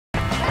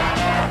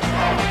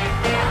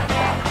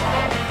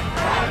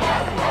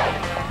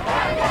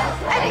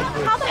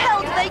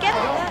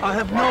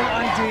have no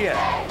idea.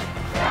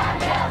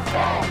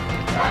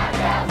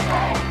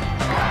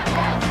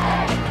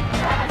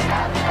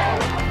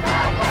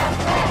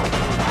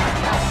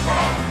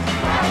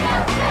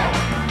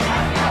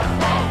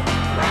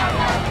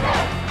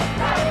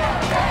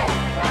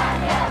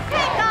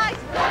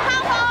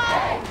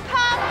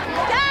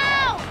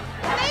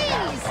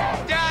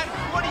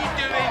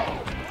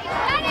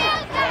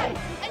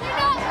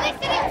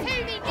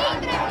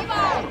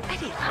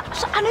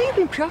 I know you've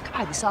been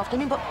preoccupied this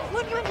afternoon, but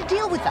weren't you in to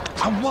deal with that?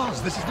 I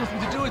was. This has nothing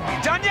to do with me.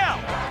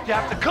 Danielle, you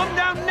have to come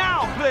down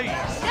now, please.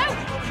 No!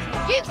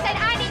 You said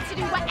I need to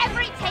do whatever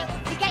it takes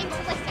to get him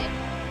to listen.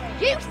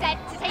 You said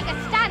to take a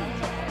stand.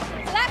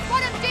 So that's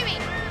what I'm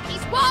doing.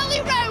 It's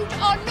Waterloo Road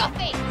or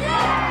nothing.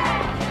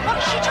 Yeah. What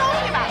is she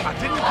talking about? I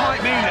didn't quite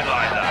mean it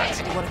like that.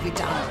 What have we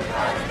done?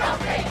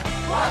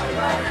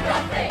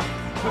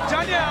 But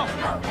Danielle,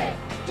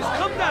 just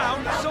come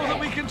down so that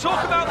we can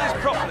talk about this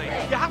properly.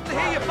 You have to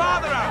hear your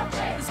father out.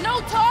 There's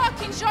no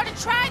talking. She's already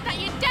tried that.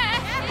 You're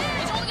deaf.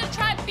 He's only going to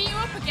try and beat you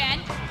up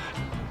again.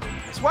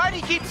 So why do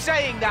you keep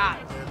saying that?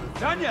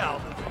 Danielle,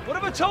 what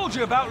have I told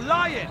you about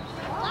lying?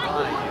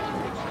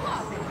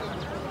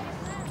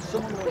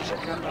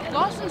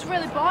 Lawson's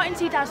really bought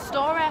into your dad's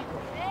story.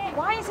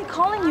 Why is he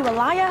calling you a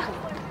liar?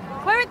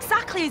 Where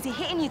exactly is he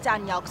hitting you,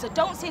 Danielle? Because I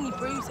don't see any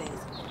bruises.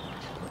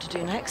 What to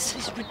do next?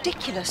 This is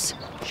ridiculous.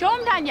 Show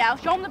him, Danielle.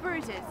 Show him the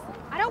bruises.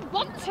 I don't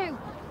want to.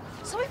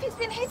 So if he's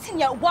been hitting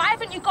you, why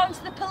haven't you gone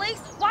to the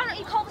police? Why don't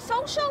you call the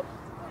social?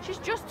 She's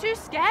just too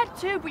scared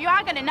to, but you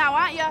are going to now,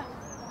 aren't you?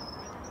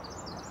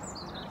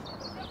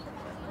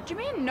 What do you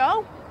mean,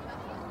 no?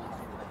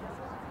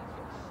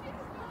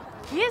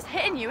 He is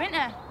hitting you, isn't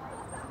he?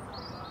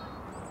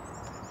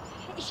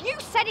 It's you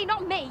said it,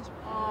 not me.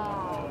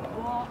 Oh,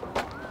 what?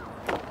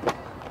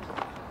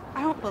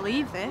 I don't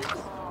believe this.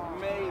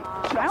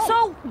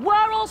 So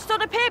we're all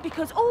stood up here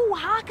because, oh,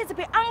 Harker's a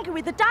bit angry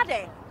with the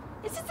daddy.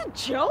 Is this a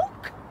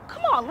joke?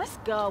 Come on, let's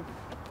go.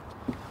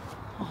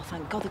 Oh,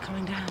 thank God they're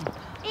coming down.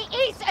 It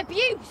is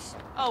abuse.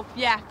 Oh,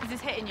 yeah, because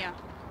he's hitting you.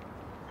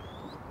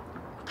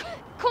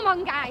 Come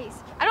on,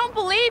 guys. I don't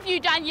believe you,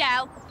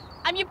 Danielle.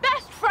 I'm your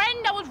best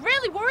friend. I was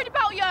really worried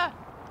about you.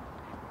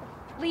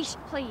 Leash,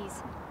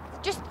 please.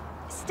 Just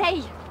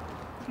stay.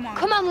 Come on.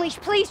 Come on, Leash,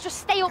 please, just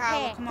stay up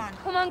Carla, here. come on.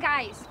 Come on,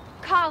 guys.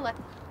 Carla.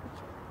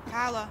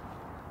 Carla.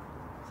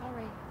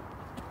 Sorry.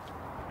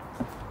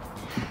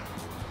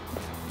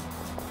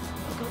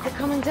 God, they're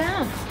coming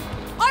down.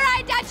 All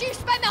right, Dad, you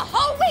spent the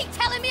whole week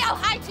telling me how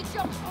high to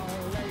jump.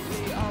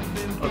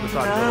 Other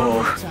side of the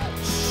wall.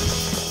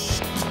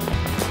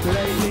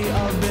 Lately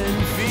I've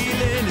been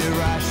feeling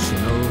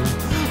irrational.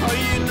 Oh,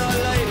 you know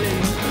lately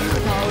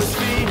I was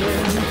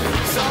feeling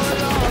so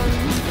alone.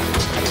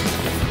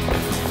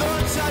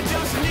 Thought I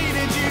just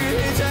needed you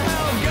here to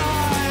help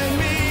guide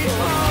me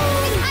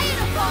home. High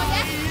enough for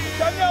you.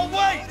 Danielle,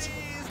 wait!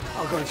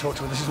 I'll go and talk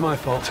to her. This is my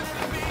fault. And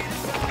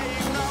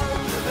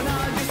I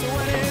just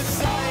went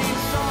insane,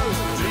 so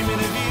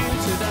dreaming of you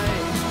today.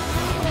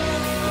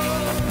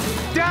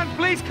 Dan,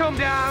 please come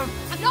down.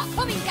 I'm not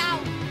coming down.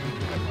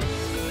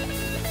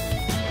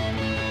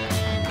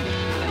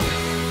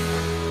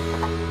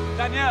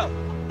 Danielle!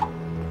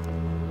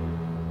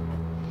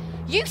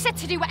 You said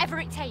to do whatever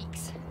it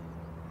takes.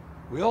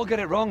 We all get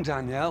it wrong,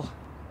 Danielle.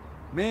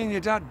 Me and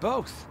your dad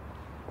both.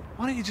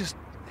 Why don't you just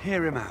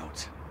hear him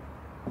out?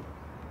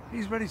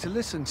 He's ready to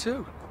listen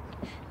too.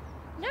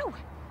 No.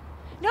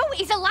 No,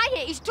 he's a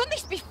liar. He's done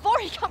this before.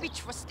 He can't be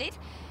trusted.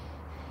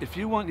 If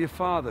you want your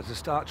father to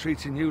start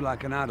treating you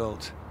like an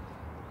adult,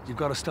 you've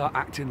got to start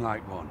acting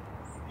like one.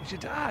 He's your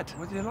dad,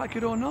 whether you like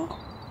it or not.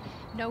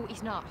 No,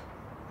 he's not.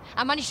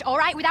 I managed all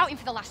right without him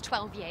for the last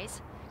 12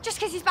 years. Just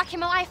because he's back in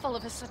my life all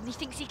of a sudden, he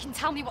thinks he can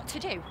tell me what to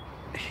do.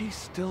 He's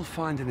still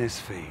finding his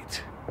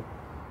feet.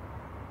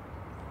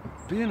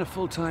 Being a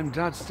full-time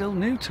dad's still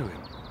new to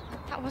him.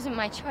 That wasn't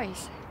my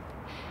choice.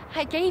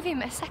 I gave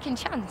him a second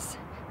chance.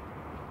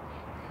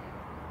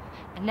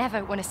 I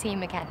never want to see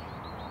him again.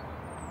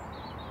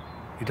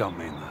 You don't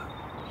mean that.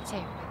 I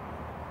do.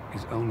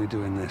 He's only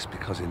doing this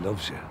because he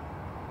loves you.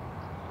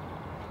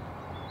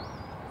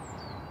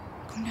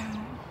 Come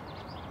down.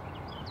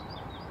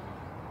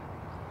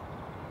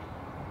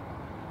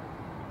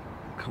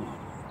 Come on.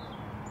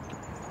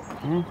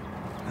 Hmm?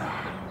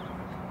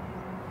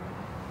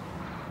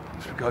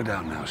 Let's go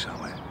down now, shall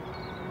we?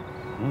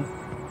 Hmm?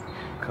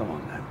 Come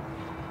on, then.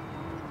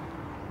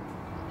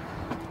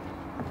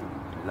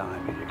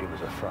 Blimey, you give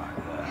us a fright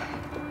there.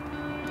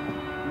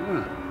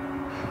 Yeah.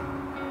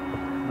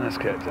 Let's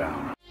get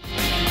down.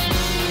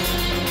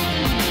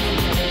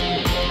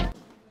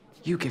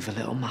 You give a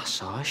little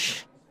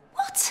massage.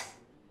 What?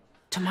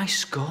 To my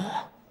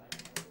score?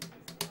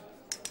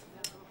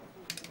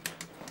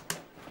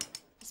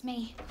 It's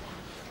me.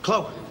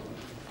 Chloe.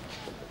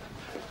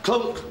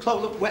 Chloe,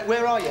 look,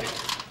 where are you?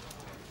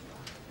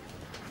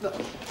 Look,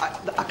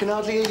 I can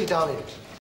hardly hear you, darling.